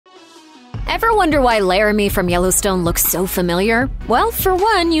Ever wonder why Laramie from Yellowstone looks so familiar? Well, for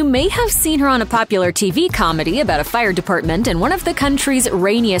one, you may have seen her on a popular TV comedy about a fire department in one of the country's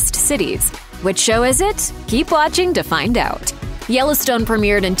rainiest cities. Which show is it? Keep watching to find out. Yellowstone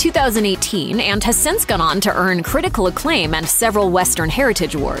premiered in 2018 and has since gone on to earn critical acclaim and several Western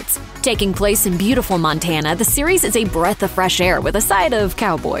Heritage Awards. Taking place in beautiful Montana, the series is a breath of fresh air with a side of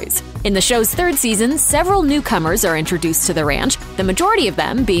cowboys. In the show's third season, several newcomers are introduced to the ranch, the majority of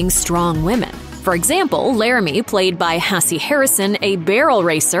them being strong women. For example, Laramie, played by Hassie Harrison, a barrel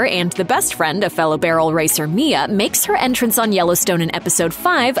racer and the best friend of fellow barrel racer Mia, makes her entrance on Yellowstone in episode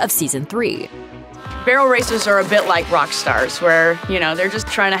 5 of season 3. Barrel racers are a bit like rock stars, where, they're just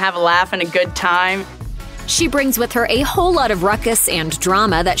trying to have a laugh and a good time. She brings with her a whole lot of ruckus and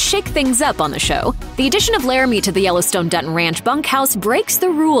drama that shake things up on the show. The addition of Laramie to the Yellowstone Dutton Ranch bunkhouse breaks the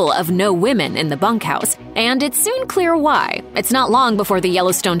rule of no women in the bunkhouse, and it's soon clear why. It's not long before the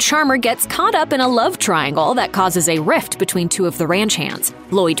Yellowstone charmer gets caught up in a love triangle that causes a rift between two of the ranch hands,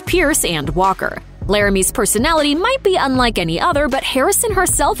 Lloyd and Walker. Laramie's personality might be unlike any other, but Harrison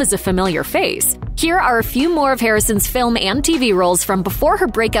herself is a familiar face. Here are a few more of Harrison's film and TV roles from before her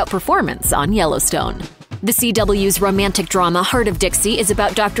breakout performance on Yellowstone. The CW's romantic drama Heart of Dixie is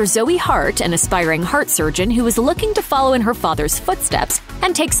about Dr. Zoe Hart, an aspiring heart surgeon who is looking to follow in her father's footsteps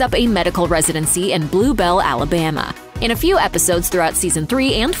and takes up a medical residency in Blue Bell, Alabama. In a few episodes throughout season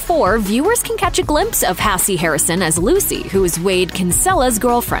 3 and 4, viewers can catch a glimpse of Hassie Harrison as Lucy, who is Wade Kinsella's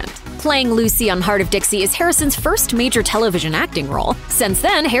girlfriend. Playing Lucy on Heart of Dixie is Harrison's first major television acting role. Since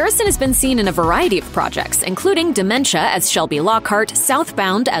then, Harrison has been seen in a variety of projects, including Dementia as Shelby Lockhart,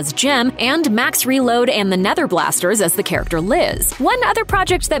 Southbound as Jem, and Max Reload and the Nether Blasters as the character Liz. One other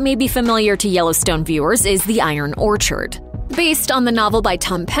project that may be familiar to Yellowstone viewers is The Iron Orchard. Based on the novel by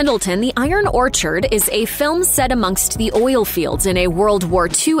Tom Pendleton, The Iron Orchard is a film set amongst the oil fields in a World War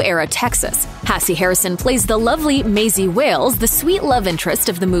II-era Texas. Hassie Harrison plays the lovely Maisie Wales, the sweet love interest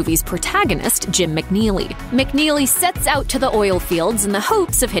of the movie's protagonist, Jim McNeely. McNeely sets out to the oil fields in the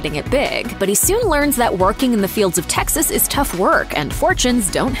hopes of hitting it big, but he soon learns that working in the fields of Texas is tough work and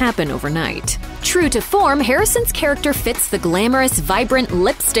fortunes don't happen overnight. True to form, Harrison's character fits the glamorous, vibrant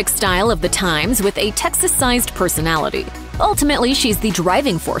lipstick style of the times with a Texas-sized personality. Ultimately, she's the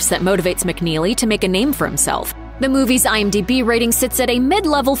driving force that motivates McNeely to make a name for himself. The movie's IMDb rating sits at a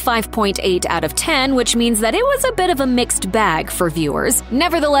mid-level 5.8 out of 10, which means that it was a bit of a mixed bag for viewers.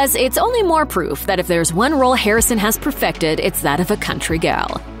 Nevertheless, it's only more proof that if there's one role Harrison has perfected, it's that of a country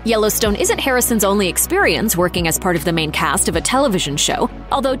gal. Yellowstone isn't Harrison's only experience working as part of the main cast of a television show,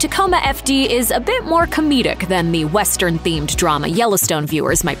 although Tacoma FD is a bit more comedic than the Western-themed drama Yellowstone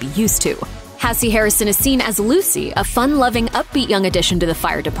viewers might be used to. Hassie Harrison is seen as Lucy, a fun-loving, upbeat young addition to the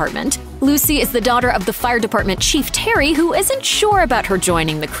fire department. Lucy is the daughter of the fire department chief Terry, who isn't sure about her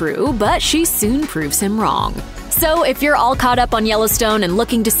joining the crew, but she soon proves him wrong. So if you're all caught up on Yellowstone and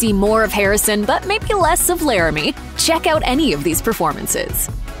looking to see more of Harrison, but maybe less of Laramie, check out any of these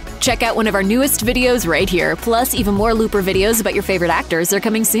performances. Check out one of our newest videos right here, plus even more Looper videos about your favorite actors are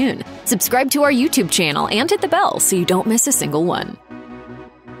coming soon. Subscribe to our YouTube channel and hit the bell so you don't miss a single one.